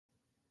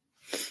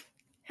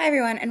Hi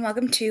everyone, and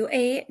welcome to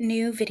a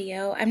new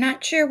video. I'm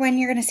not sure when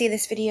you're going to see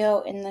this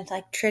video in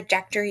the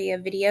trajectory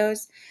of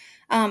videos,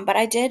 but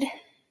I did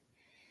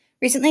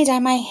recently dye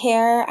my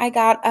hair. I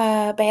got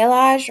a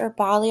balayage or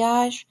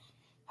balayage,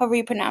 however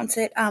you pronounce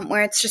it,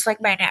 where it's just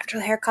like my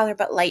natural hair color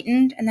but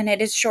lightened, and then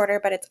it is shorter,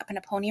 but it's up in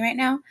a pony right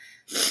now.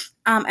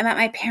 I'm at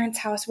my parents'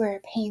 house.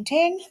 We're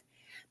painting,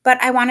 but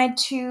I wanted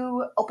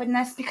to open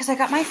this because I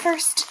got my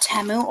first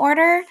Temu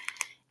order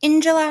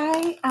in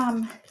July,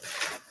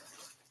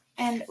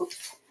 and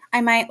oops, I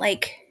might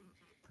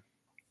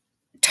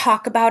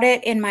talk about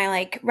it in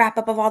my wrap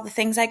up of all the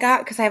things I got,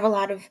 because I have a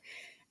lot of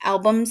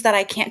albums that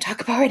I can't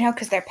talk about right now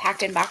because they're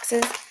packed in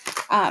boxes.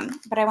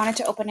 But I wanted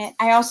to open it.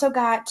 I also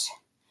got,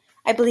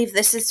 I believe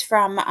this is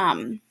from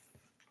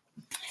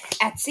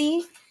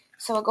Etsy,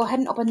 so I'll go ahead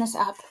and open this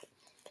up.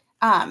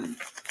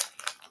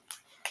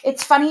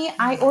 It's funny,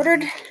 I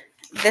ordered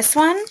this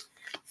one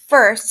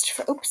first.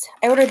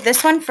 I ordered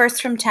this one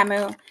first from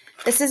Temu.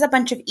 This is a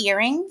bunch of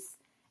earrings,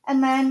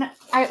 and then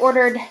I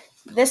ordered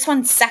this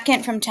one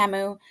second from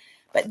Temu.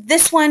 But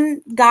this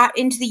one got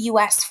into the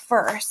U.S.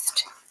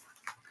 first.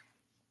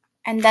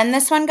 And then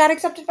this one got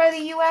accepted by the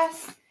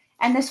U.S.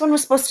 And this one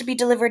was supposed to be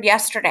delivered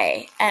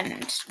yesterday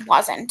and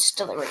wasn't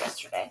delivered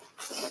yesterday.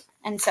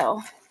 And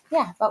so,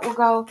 yeah, but we'll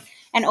go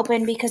and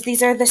open because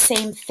these are the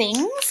same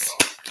things,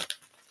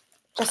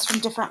 just from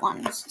different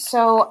ones.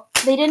 So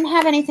they didn't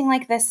have anything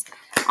like this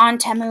on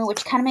Temu,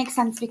 which kind of makes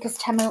sense because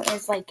Temu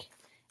is like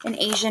an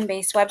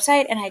Asian-based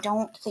website, and I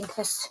don't think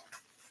this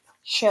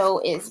show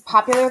is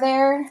popular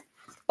there.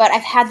 But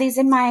I've had these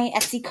in my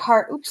Etsy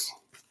cart,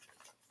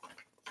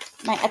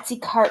 my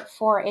Etsy cart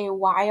for a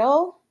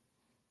while.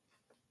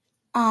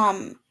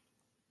 But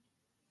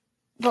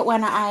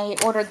when I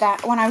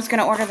was going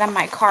to order them,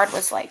 my card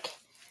was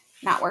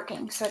not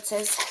working. So it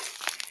says,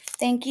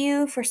 thank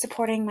you for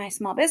supporting my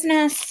small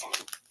business.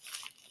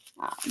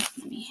 How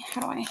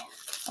do I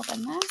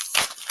open this?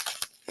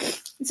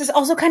 This is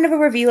also kind of a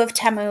review of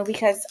Temu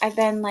because I've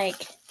been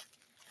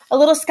a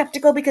little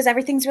skeptical because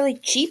everything's really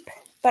cheap,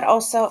 but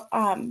also,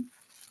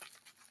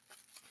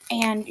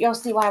 and you'll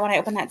see why when I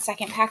open that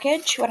second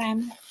package,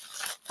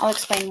 I'll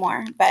explain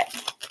more. But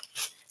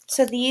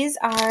so these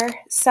are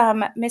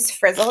some Miss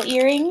Frizzle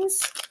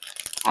earrings.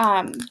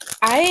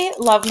 I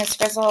love Miss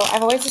Frizzle.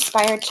 I've always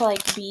aspired to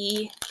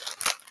be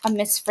a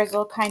Miss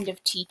Frizzle kind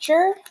of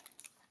teacher.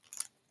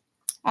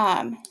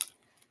 And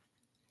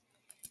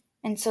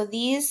so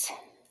these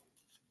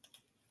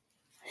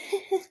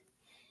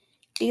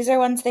are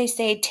ones they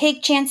say,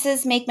 take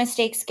chances, make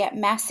mistakes, get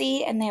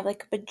messy. And they have a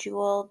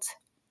bejeweled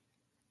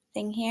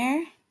thing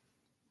here.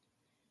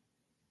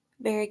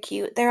 Very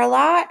cute. They're a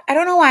lot. I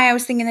don't know why I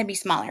was thinking they'd be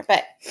smaller,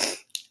 but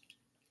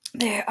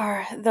there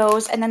are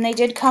those. And then they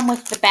did come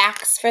with the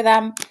backs for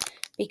them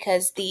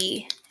because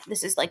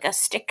this is a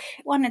stick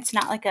one. It's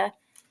not like a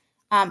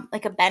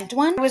bent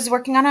one. I was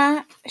working on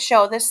a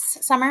show this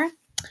summer,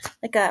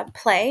 a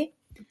play.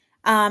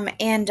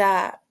 And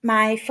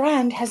my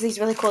friend has these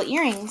really cool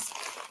earrings.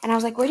 And I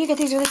was like, where do you get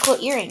these really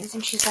cool earrings?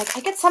 And she's like,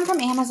 I get some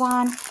from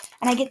Amazon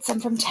and I get some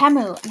from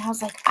Temu. And I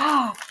was like,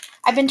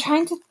 I've been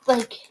trying to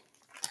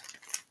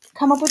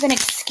come up with an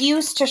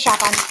excuse to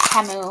shop on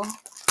Temu.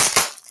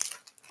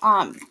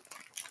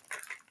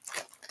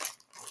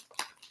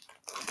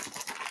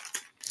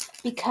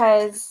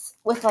 Because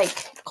with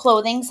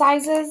clothing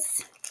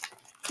sizes,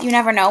 you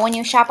never know when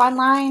you shop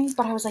online.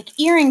 But I was like,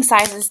 earring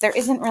sizes, there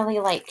isn't really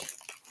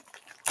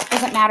it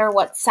doesn't matter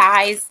what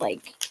size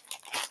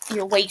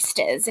your waist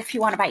is if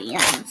you want to buy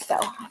earrings. So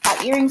I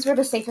thought earrings were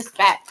the safest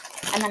bet,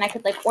 and then I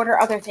could order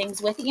other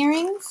things with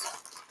earrings.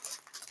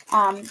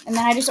 And then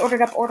I just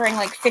ended up ordering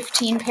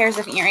 15 pairs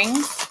of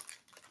earrings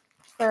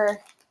for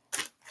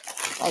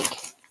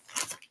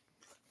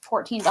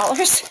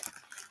 $14.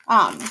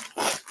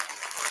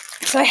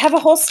 So I have a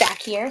whole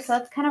stack here, so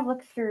let's kind of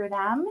look through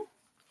them.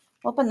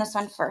 We'll open this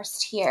one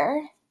first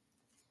here.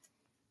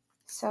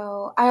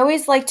 So I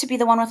always like to be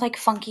the one with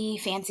funky,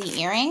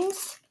 fancy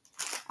earrings.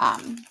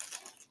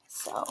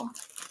 So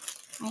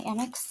I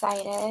am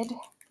excited.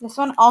 This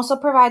one also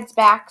provides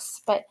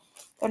backs, but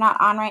they're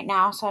not on right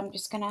now, so I'm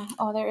just gonna,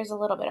 there is a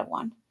little bit of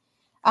one.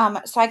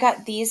 So I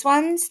got these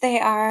ones. They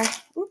are,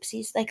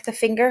 oopsies, the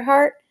finger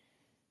heart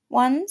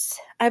ones.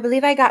 I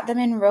believe I got them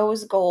in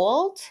rose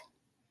gold.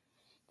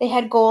 They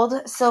had gold,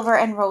 silver,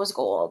 and rose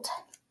gold.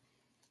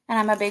 And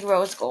I'm a big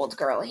rose gold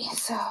girly,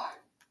 so.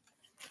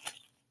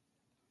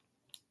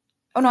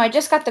 Oh no, I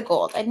just got the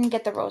gold. I didn't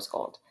get the rose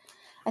gold.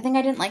 I think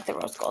I didn't like the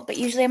rose gold, but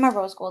usually I'm a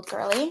rose gold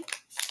girly.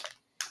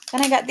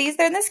 Then I got these.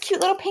 They're in this cute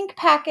little pink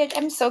package.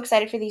 I'm so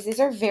excited for these. These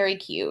are very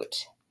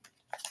cute.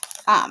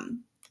 I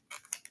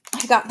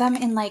got them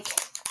in my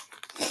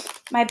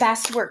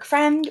best work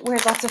friend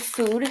wears lots of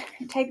food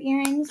type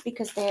earrings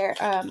because they're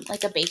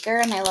a baker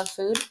and they love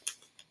food.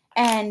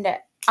 And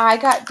I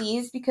got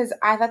these because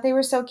I thought they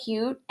were so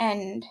cute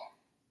and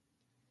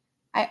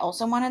I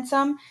also wanted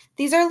some.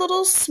 These are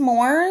little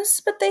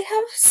s'mores, but they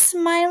have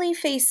smiley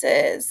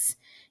faces.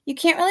 You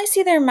can't really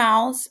see their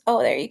mouths.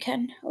 Oh, there you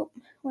can. Oh,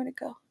 where'd it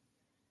go?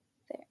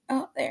 There.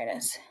 Oh, there it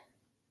is.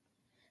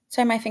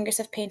 Sorry, my fingers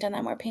have paint on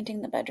them. We're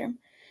painting the bedroom.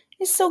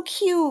 It's so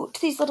cute.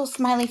 These little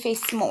smiley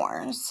face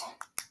s'mores.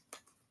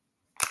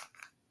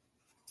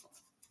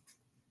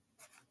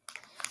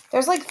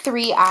 There's like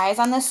 3 eyes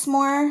on this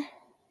s'more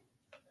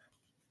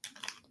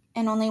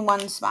and only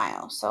 1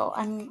 smile. So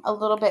I'm a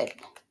little bit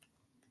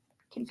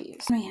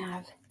confused. We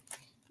have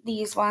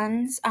these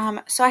ones.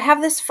 So I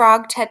have this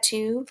frog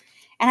tattoo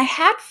and I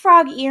had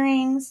frog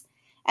earrings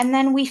and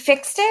then we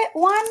fixed it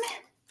one.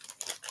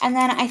 And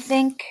then I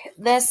think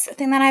this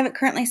thing that I have it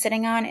currently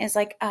sitting on is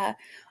like a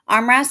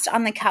armrest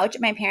on the couch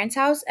at my parents'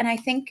 house. And I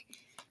think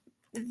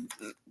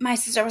my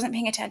sister wasn't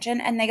paying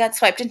attention and they got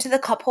swiped into the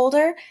cup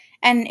holder.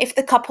 And if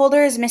the cup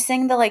holder is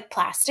missing the like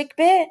plastic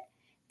bit,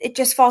 it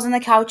just falls on the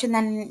couch and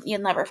then you'll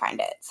never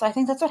find it. So I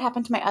think that's what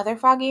happened to my other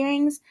frog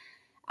earrings.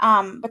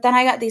 But then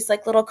I got these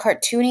like little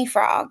cartoony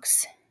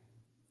frogs.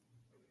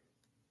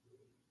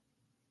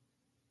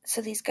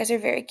 So these guys are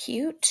very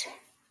cute.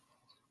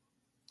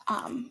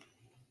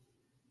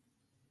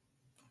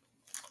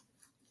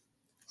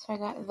 So I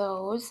got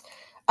those.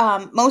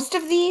 Most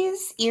of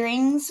these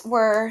earrings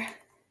were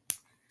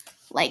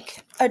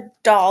like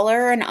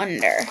 $1 and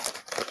under.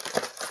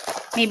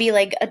 Maybe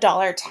like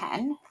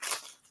 $1.10.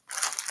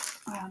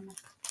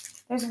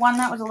 There's one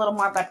that was a little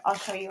more, but I'll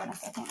show you in a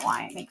second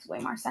why it makes way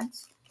more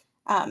sense.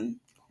 Then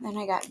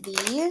I got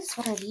these.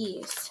 What are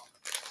these?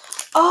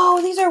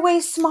 Oh, these are way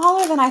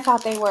smaller than I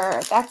thought they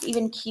were. That's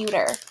even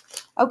cuter.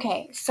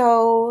 Okay,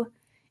 so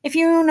if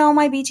you know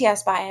my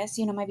BTS bias,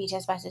 you know my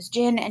BTS bias is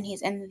Jin, and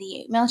he's in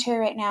the military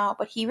right now,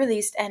 but he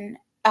released an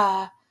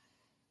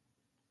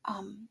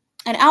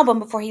album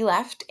before he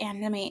left,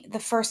 and the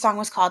first song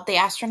was called The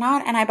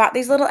Astronaut, and I bought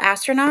these little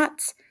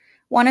astronauts.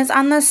 One is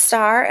on the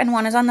star, and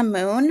one is on the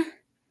moon.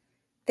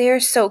 They are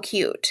so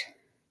cute.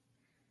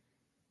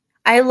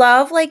 I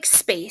love, like,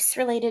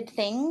 space-related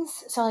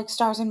things, so, like,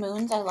 stars and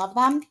moons, I love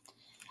them.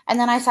 And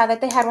then I saw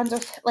that they had ones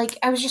with, like,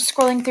 I was just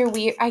scrolling through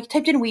I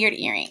typed in weird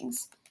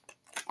earrings,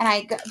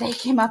 and they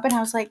came up, and I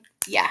was like,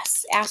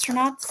 yes,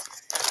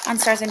 astronauts on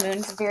stars and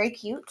moons, very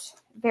cute.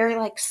 Very,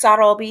 like,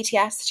 subtle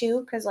BTS,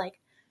 too, because, like,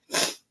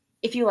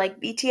 if you like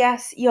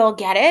BTS, you'll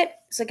get it.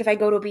 It's like if I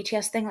go to a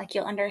BTS thing, like,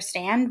 you'll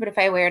understand, but if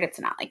I wear it, it's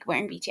not like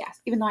wearing BTS,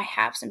 even though I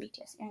have some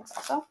BTS earrings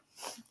also.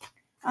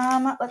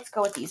 Let's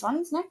go with these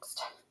ones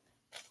next.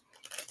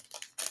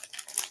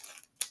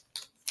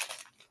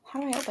 How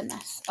do I open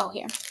this? Oh,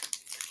 here.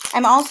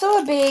 I'm also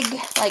a big,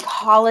 like,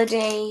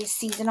 holiday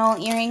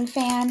seasonal earring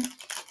fan.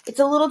 It's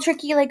a little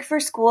tricky, like, for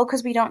school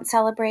because we don't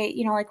celebrate,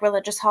 you know, like,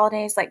 religious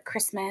holidays like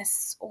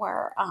Christmas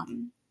or,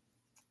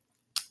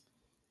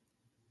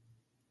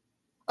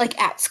 like,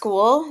 at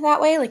school that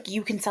way. Like,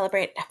 you can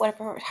celebrate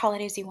whatever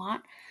holidays you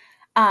want.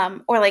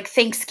 Or, like,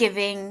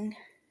 Thanksgiving.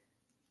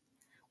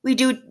 We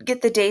do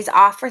get the days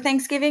off for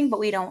Thanksgiving, but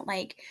we don't,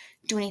 like,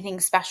 do anything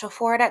special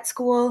for it at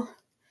school.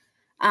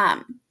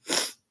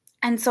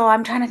 And so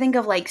I'm trying to think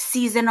of, like,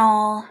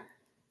 seasonal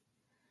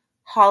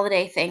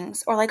holiday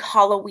things or, like,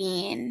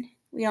 Halloween.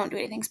 We don't do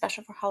anything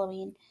special for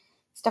Halloween.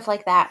 Stuff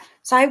like that.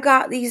 So I've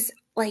got these,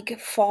 like,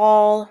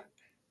 fall,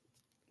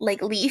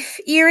 like, leaf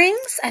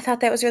earrings. I thought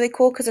that was really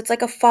cool because it's,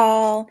 like, a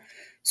fall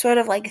sort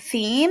of, like,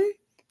 theme.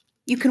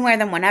 You can wear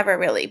them whenever,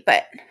 really,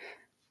 but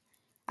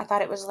I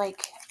thought it was,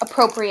 like,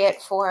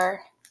 appropriate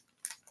for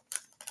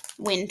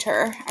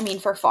winter. I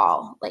mean, for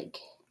fall. Like,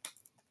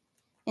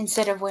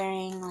 instead of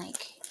wearing, like,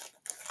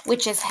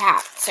 witches'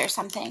 hats or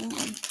something.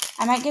 And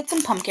I might get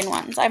some pumpkin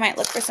ones. I might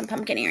look for some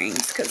pumpkin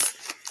earrings because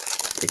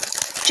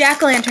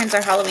jack-o'-lanterns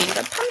are Halloween,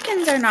 but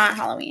pumpkins are not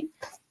Halloween.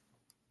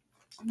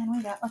 And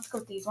then let's go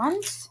with these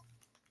ones.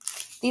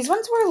 These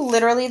ones were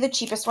literally the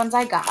cheapest ones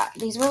I got.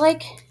 These were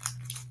like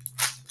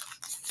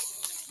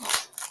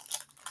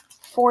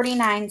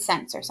 49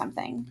 cents or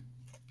something.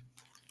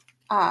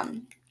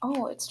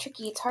 Oh, it's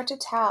tricky. It's hard to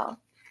tell.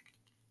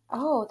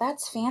 Oh,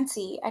 that's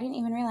fancy. I didn't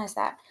even realize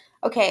that.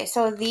 Okay,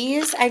 so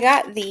I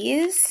got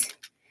these.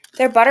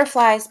 They're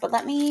butterflies, but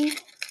let me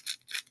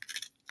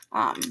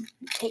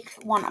take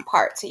one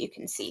apart so you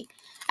can see.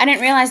 I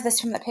didn't realize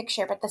this from the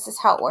picture, but this is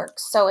how it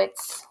works. So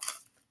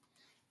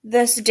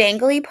this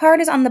dangly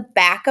part is on the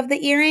back of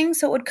the earring,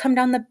 so it would come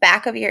down the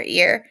back of your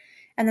ear,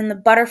 and then the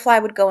butterfly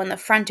would go in the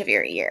front of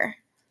your ear.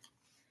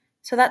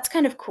 So that's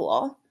kind of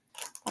cool.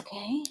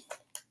 Okay.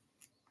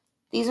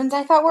 These ones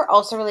I thought were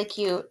also really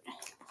cute.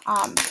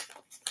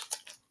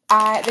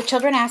 The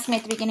children asked me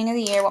at the beginning of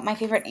the year what my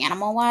favorite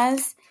animal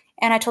was,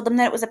 and I told them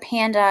that it was a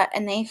panda,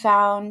 and they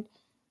found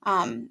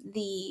a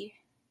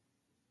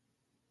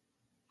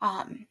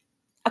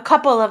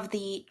couple of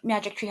the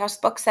Magic Treehouse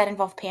books that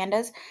involve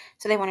pandas,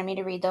 so they wanted me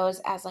to read those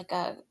as like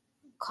a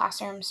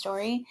classroom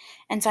story.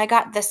 And so I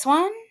got this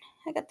one.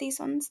 I got these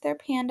ones. They're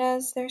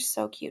pandas. They're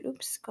so cute.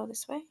 Oops, go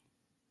this way.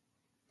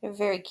 They're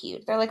very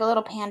cute. They're like a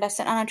little panda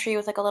sitting on a tree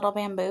with like a little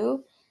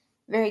bamboo.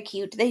 Very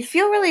cute. They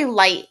feel really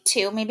light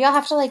too. Maybe I'll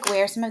have to like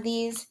wear some of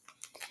these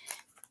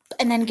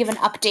and then give an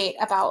update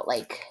about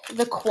like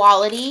the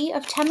quality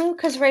of Temu,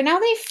 because right now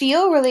they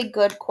feel really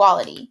good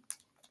quality.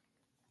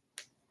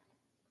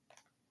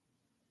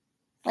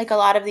 Like a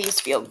lot of these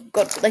feel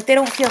good. Like they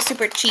don't feel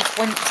super cheap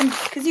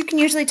because you can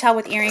usually tell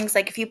with earrings,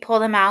 like if you pull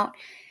them out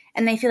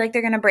and they feel like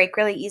they're going to break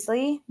really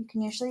easily, you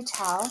can usually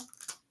tell.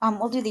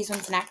 We'll do these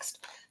ones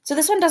next. So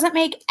this one doesn't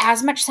make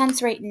as much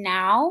sense right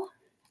now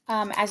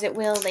as it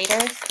will later.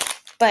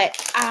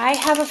 But I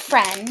have a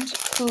friend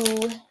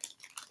who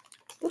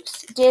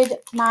did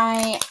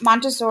my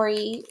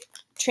Montessori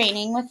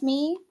training with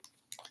me.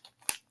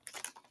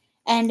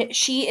 And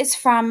she is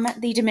from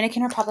the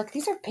Dominican Republic.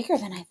 These are bigger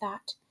than I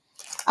thought.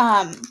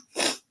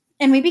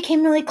 And we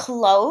became really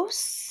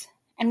close.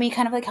 And we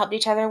kind of like helped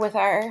each other with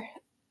our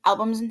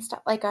albums and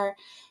stuff, like our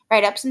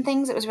write-ups and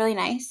things. It was really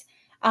nice.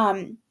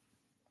 And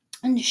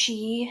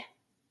she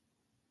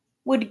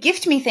would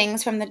gift me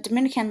things from the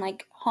Dominican,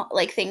 like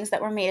things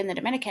that were made in the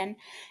Dominican.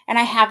 And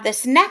I have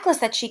this necklace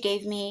that she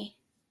gave me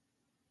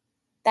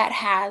that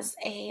has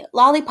a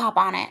lollipop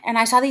on it. And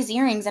I saw these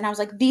earrings and I was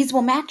like, these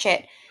will match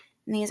it.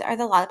 And these are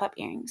the lollipop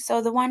earrings.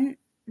 So the one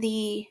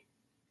that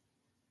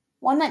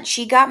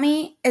she got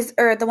me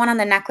the one on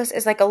the necklace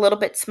is like a little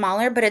bit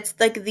smaller, but it's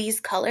like these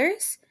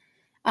colors.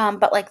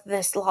 But like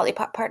this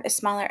lollipop part is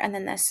smaller and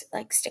then this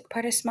like stick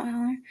part is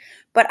smaller.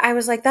 But I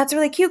was like, that's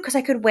really cute because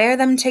I could wear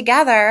them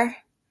together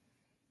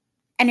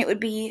and it would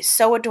be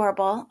so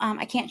adorable.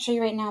 I can't show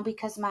you right now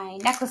because my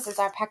necklaces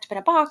are packed up in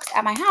a box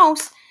at my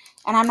house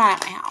and I'm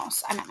not at my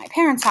house. I'm at my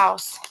parents'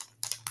 house.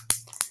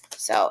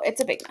 So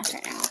it's a big mess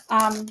right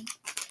now.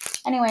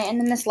 Anyway, and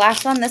then this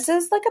last one, this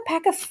is like a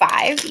pack of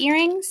 5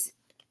 earrings.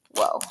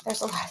 Whoa, there's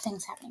a lot of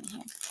things happening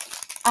here.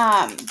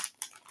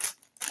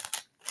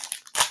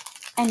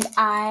 And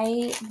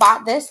I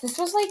bought this. This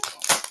was like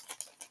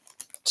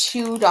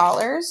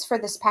 $2 for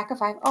this pack of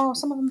 5. Oh,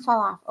 some of them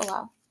fell off. Oh,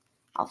 well.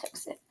 I'll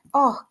fix it.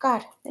 Oh,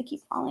 God, they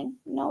keep falling.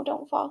 No,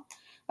 don't fall.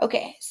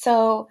 Okay,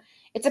 so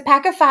it's a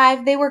pack of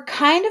 5. They were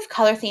kind of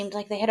color themed.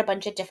 Like they had a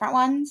bunch of different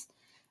ones.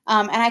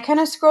 And I kind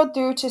of scrolled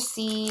through to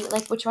see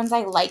like which ones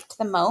I liked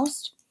the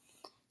most.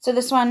 So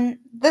this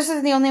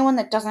is the only one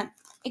that doesn't,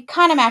 it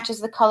kind of matches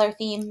the color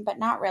theme, but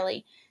not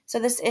really. So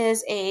this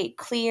is a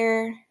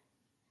clear,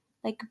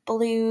 like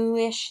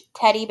bluish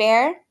teddy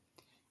bear.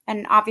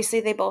 And obviously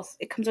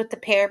it comes with the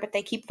pair, but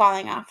they keep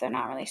falling off. They're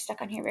not really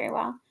stuck on here very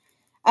well.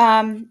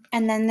 And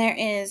then there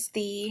is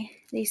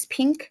these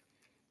pink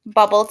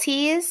bubble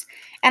tees.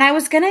 And I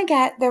was going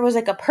to there was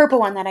like a purple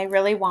one that I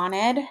really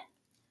wanted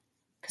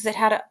because it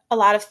had a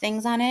lot of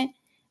things on it.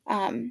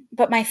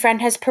 But my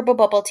friend has purple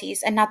bubble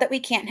tees, and not that we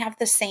can't have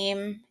the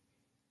same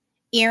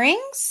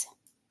earrings,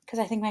 because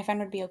I think my friend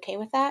would be okay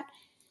with that.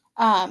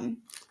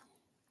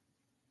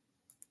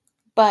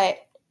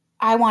 But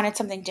I wanted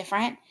something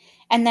different.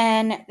 And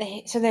then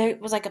there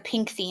was like a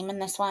pink theme in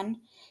this one.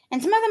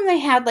 And some of them, they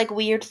had like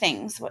weird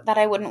things that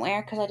I wouldn't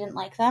wear because I didn't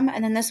like them.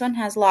 And then this one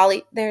has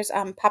there's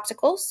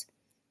popsicles,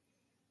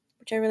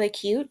 which are really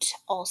cute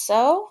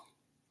also.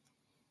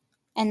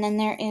 And then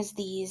there is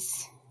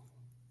these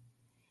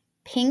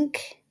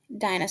pink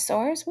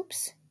dinosaurs.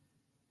 Whoops.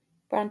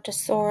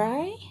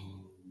 Brontosauri.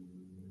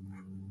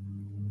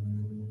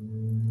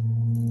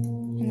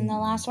 And then the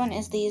last one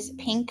is these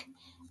pink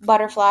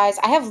butterflies.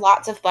 I have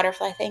lots of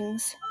butterfly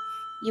things.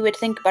 You would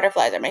think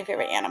butterflies are my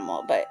favorite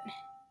animal, but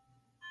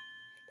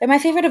they're my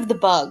favorite of the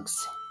bugs.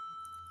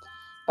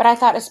 But I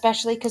thought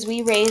especially because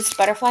we raised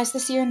butterflies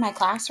this year in my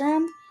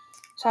classroom.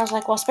 So I was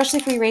like, well, especially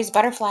if we raise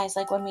butterflies,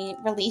 like when we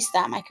release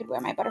them, I could wear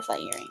my butterfly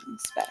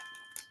earrings. But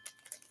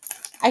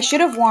I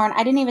should have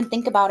I didn't even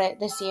think about it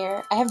this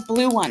year. I have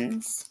blue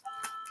ones.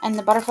 And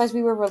the butterflies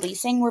we were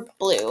releasing were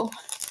blue.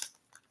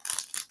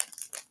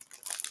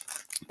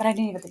 But I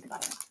didn't even think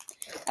about it.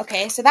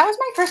 Okay, so that was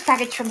my first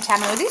package from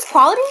Temu. These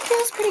quality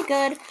feels pretty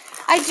good.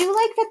 I do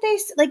like that they,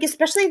 like,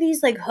 especially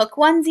these, like, hook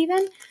ones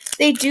even,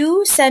 they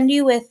do send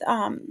you with,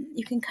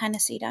 you can kind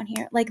of see down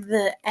here, like,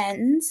 the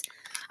ends.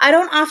 I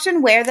don't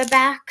often wear the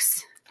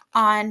backs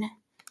on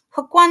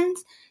hook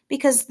ones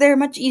because they're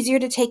much easier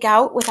to take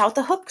out without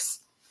the hooks,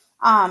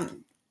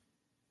 and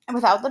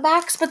without the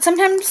backs, but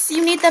sometimes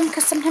you need them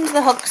because sometimes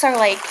the hooks are,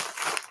 like,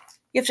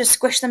 you have to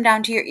squish them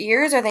down to your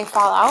ears or they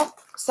fall out.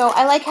 So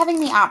I like having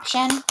the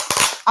option.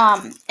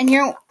 And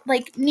you're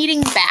like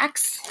needing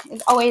backs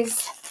is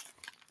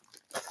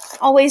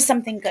always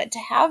something good to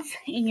have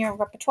in your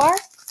repertoire.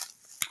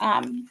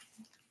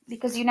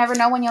 Because you never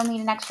know when you'll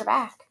need an extra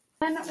back.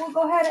 Then we'll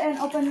go ahead and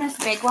open this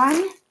big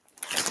one.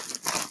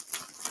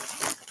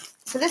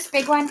 So this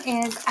big one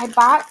is, I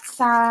bought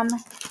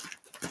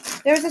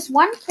there's this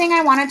one thing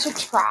I wanted to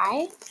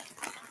try.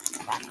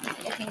 Hold on, I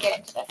can get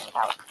into this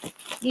without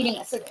needing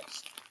a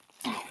scissors.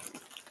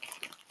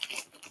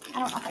 I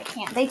don't know if I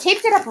can. They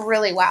taped it up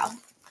really well.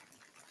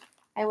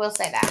 I will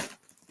say that.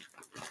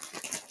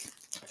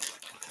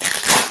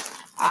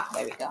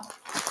 There we go.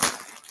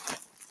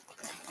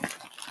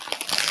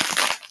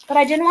 But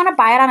I didn't want to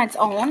buy it on its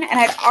own, and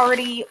I'd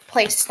already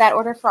placed that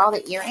order for all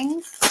the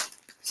earrings.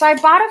 So I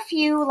bought a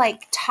few,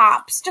 like,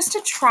 tops just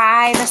to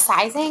try the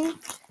sizing,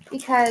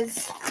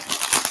 because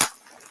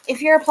if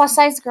you're a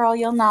plus-size girl,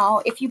 you'll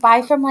know. If you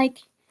buy from, like,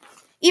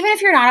 even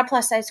if you're not a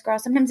plus-size girl,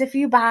 sometimes if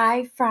you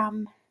buy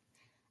from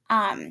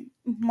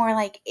more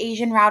like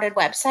Asian routed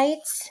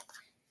websites,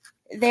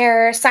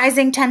 their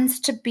sizing tends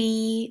to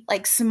be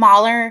like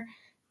smaller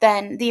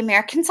than the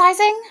American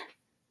sizing.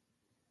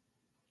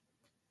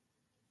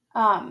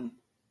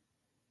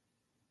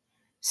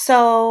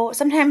 So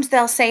sometimes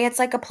they'll say it's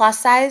like a plus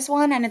size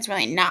one and it's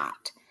really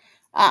not.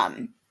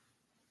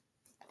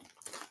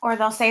 Or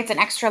they'll say it's an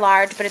extra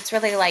large, but it's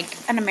really like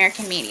an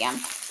American medium.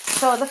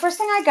 So the first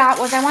thing I got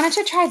was I wanted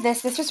to try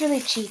this. This was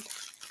really cheap.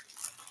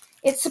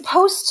 It's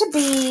supposed to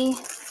be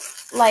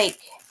like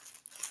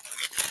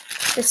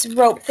this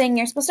rope thing.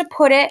 You're supposed to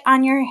put it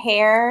on your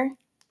hair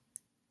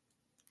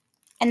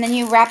and then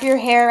you wrap your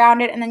hair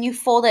around it and then you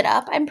fold it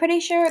up. I'm pretty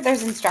sure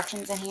there's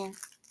instructions in here.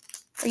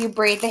 Or you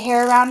braid the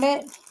hair around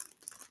it.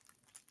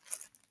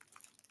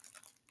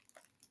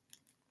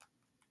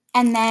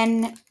 And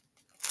then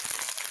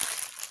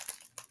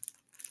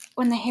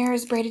when the hair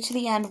is braided to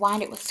the end,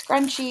 wind it with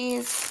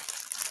scrunchies.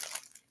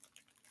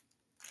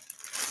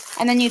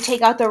 And then you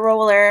take out the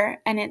roller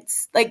and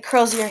it's like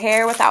curls your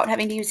hair without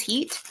having to use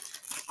heat.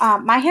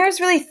 My hair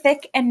is really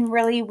thick and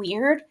really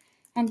weird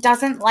and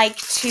doesn't like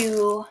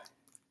to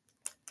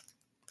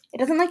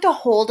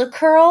hold a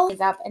curl.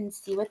 Up and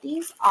see what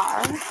these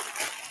are.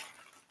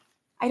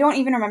 I don't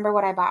even remember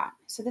what I bought.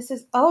 So this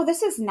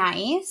is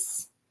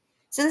nice.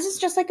 So this is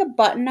just like a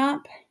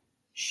button-up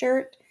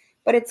shirt,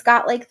 but it's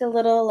got like the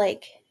little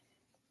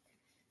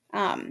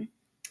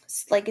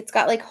it's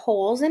got like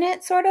holes in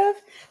it, sort of.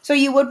 So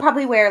you would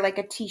probably wear like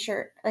a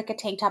t-shirt, like a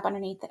tank top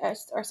underneath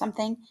or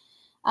something.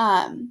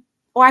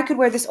 Or I could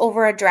wear this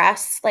over a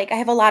dress. Like I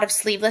have a lot of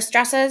sleeveless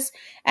dresses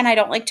and I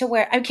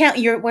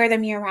can't wear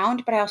them year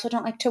round, but I also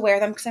don't like to wear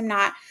them because I'm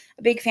not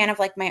a big fan of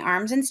like my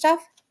arms and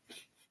stuff.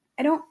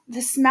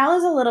 The smell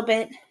is a little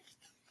bit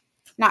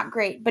not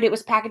great, but it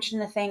was packaged in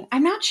the thing.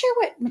 I'm not sure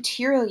what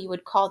material you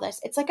would call this.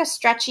 It's like a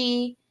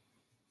stretchy,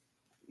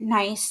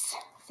 nice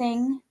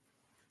thing.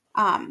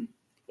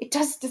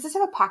 Does this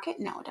have a pocket?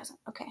 No, it doesn't.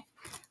 Okay.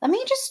 Let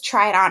me just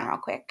try it on real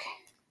quick.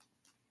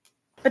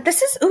 But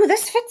this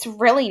fits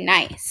really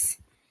nice.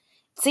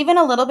 It's even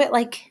a little bit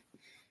like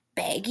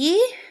baggy.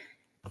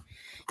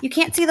 You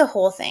can't see the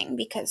whole thing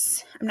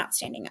because I'm not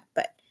standing up,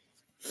 but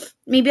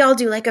maybe I'll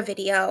do like a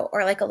video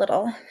or like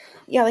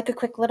like a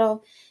quick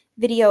little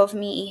video of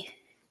me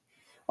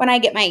when I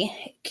get my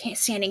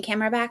standing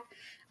camera back.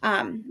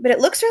 But it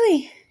looks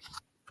really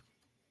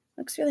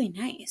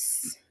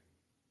nice.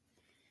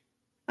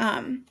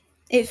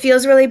 It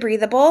feels really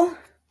breathable,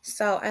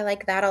 so I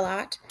like that a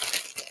lot.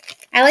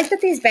 I like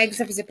that these bags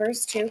have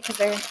zippers too because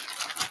they're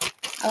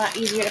a lot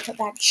easier to put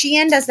back.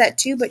 Shein does that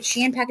too, but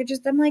Shein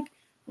packages them like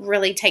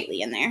really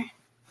tightly in there.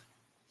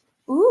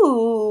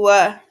 Ooh,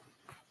 look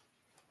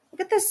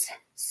at this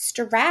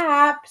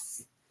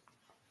straps.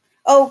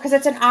 Oh, because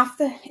it's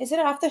is it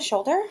off the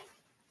shoulder?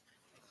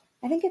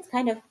 I think it's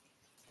kind of.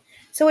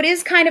 So it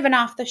is kind of an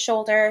off the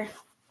shoulder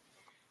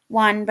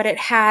one, but it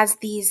has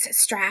these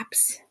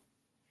straps,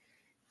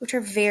 which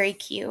are very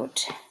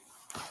cute.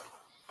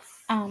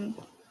 I'm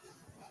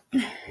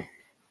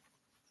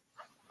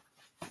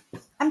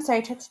sorry,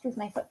 I touched with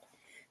my foot.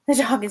 The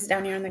dog is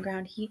down here on the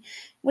ground. He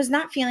was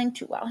not feeling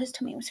too well. His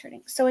tummy was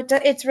hurting. So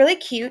it's really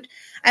cute.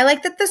 I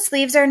like that the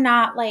sleeves are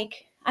not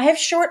like, I have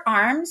short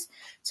arms,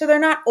 so they're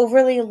not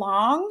overly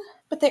long,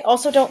 but they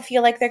also don't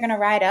feel like they're going to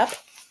ride up.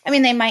 I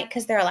mean, they might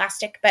because they're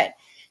elastic, but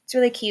it's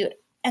really cute.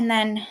 And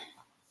then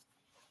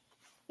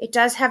it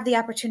does have the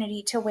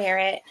opportunity to wear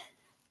it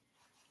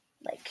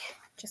like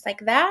just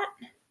like that.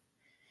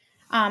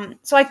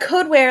 So I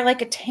could wear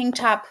like a tank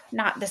top,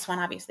 not this one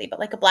obviously, but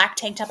like a black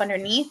tank top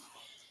underneath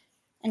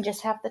and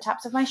just have the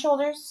tops of my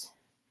shoulders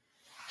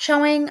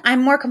showing.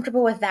 I'm more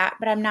comfortable with that,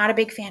 but I'm not a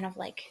big fan of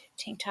like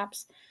tank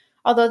tops.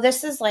 Although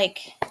this is like,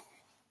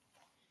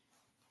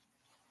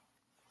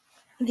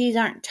 these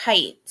aren't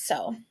tight,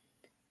 so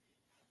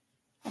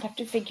I'd have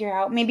to figure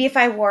out. Maybe if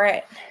I wore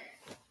it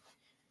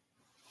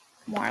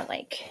more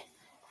like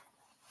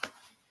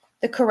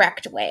the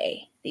correct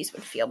way, these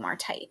would feel more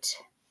tight.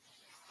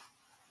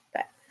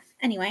 But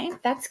anyway,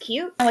 that's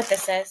cute. I don't know what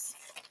this is.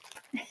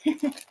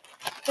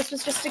 This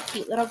was just a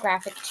cute little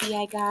graphic tee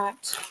I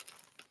got.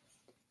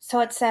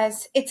 So it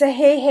says, it's a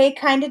hey, hey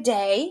kind of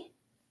day.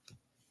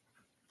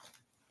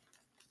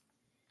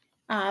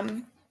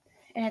 And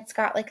it's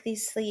got like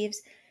these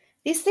sleeves.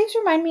 These sleeves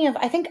remind me of,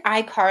 I think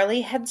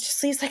iCarly had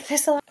sleeves like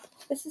this a lot.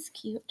 This is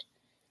cute.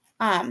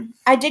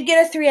 I did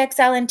get a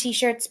 3XL in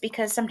t-shirts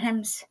because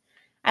sometimes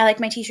I like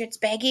my t-shirts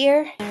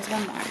baggier. There's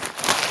one more.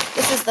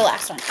 This is the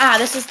last one.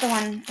 This is the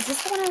one. Is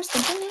this the one I was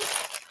thinking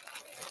of?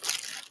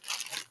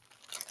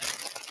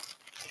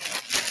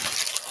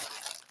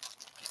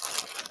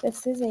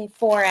 This is a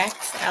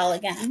 4XL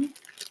again.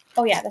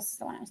 Oh yeah, this is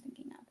the one I was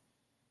thinking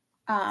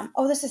of.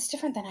 Oh, this is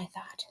different than I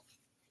thought.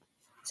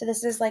 So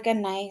this is like a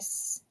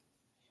nice,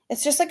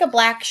 it's just like a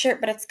black shirt,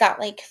 but it's got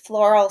like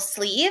floral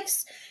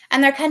sleeves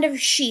and they're kind of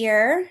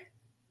sheer,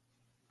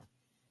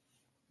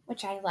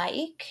 which I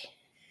like.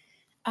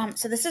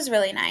 So this is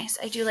really nice.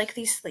 I do like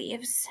these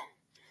sleeves.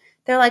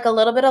 They're like a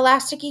little bit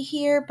elasticy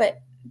here, but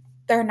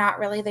they're not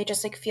really. They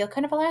just like feel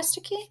kind of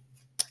elasticy.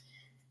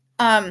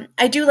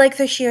 I do like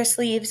the sheer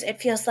sleeves.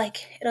 It feels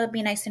like it'll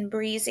be nice and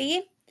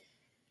breezy.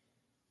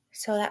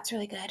 So that's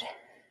really good.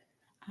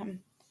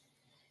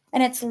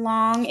 And it's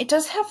long. It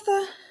does have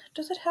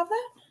does it have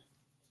that?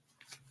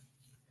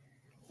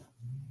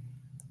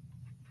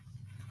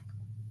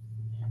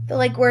 The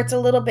like where it's a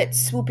little bit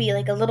swoopy,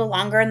 like a little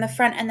longer in the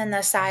front and then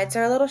the sides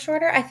are a little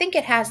shorter. I think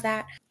it has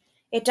that.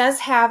 It does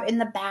have in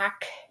the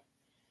back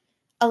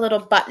a little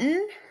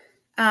button.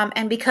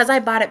 And because I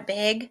bought it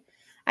big,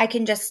 I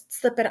can just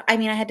slip it. I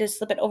mean, I had to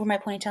slip it over my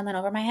ponytail and then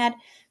over my head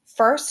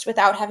first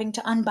without having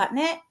to unbutton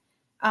it.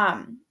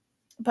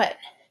 But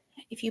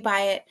if you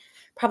buy it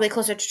probably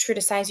closer to true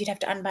to size, you'd have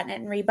to unbutton it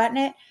and rebutton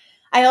it.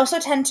 I also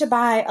tend to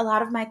buy a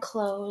lot of my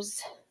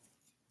clothes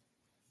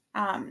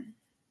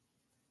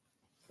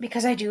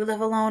because I do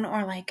live alone,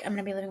 or like I'm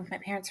going to be living with my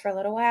parents for a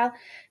little while.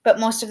 But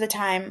most of the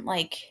time,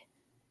 like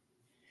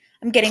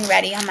I'm getting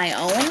ready on my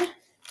own.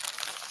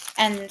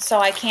 And so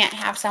I can't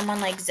have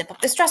someone like zip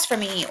up this dress for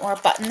me or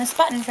button this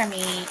button for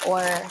me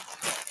or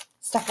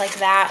stuff like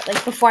that.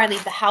 Like before I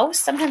leave the house,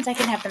 sometimes I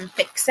can have them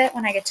fix it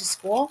when I get to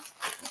school.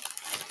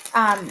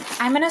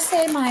 I'm going to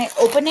say my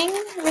opening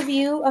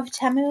review of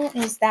Temu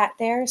is that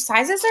their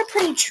sizes are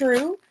pretty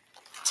true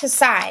to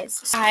size.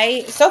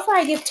 So far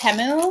I give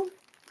Temu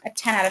a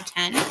 10 out of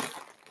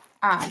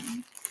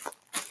 10.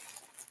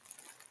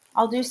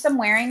 I'll do some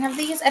wearing of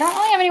these. I don't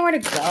really have anywhere to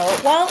go.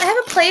 Well, I have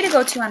a play to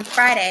go to on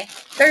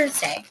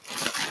Thursday.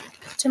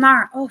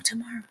 Tomorrow. Oh,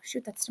 tomorrow.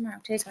 Shoot, that's tomorrow.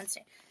 Today's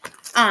Wednesday.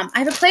 I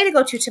have a play to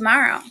go to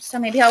tomorrow. So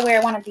maybe I'll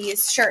wear one of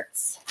these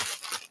shirts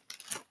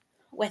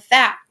with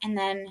that. And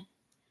then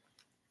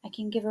I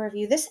can give a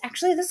review. This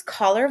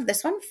collar of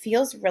this one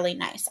feels really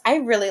nice. I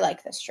really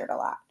like this shirt a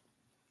lot.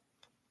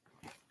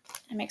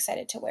 I'm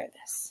excited to wear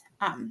this.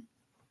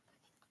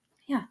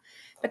 Yeah.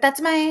 But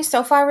that's my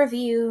so far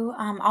review.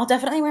 I'll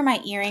definitely wear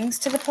my earrings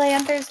to the play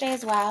on Thursday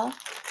as well.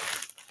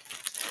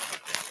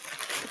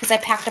 Because I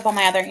packed up all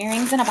my other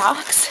earrings in a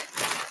box.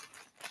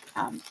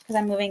 Because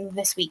I'm moving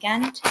this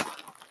weekend.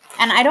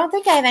 And I don't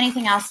think I have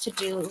anything else to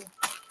do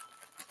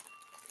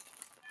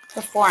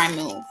before I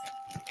move.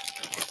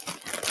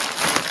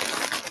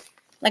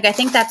 Like, I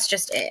think that's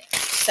just it.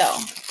 So,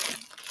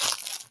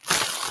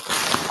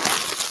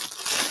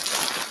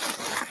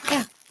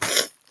 yeah.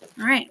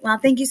 All right. Well,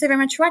 thank you so very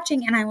much for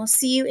watching, and I will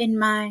see you in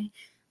my,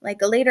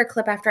 a later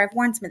clip after I've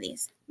worn some of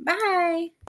these. Bye!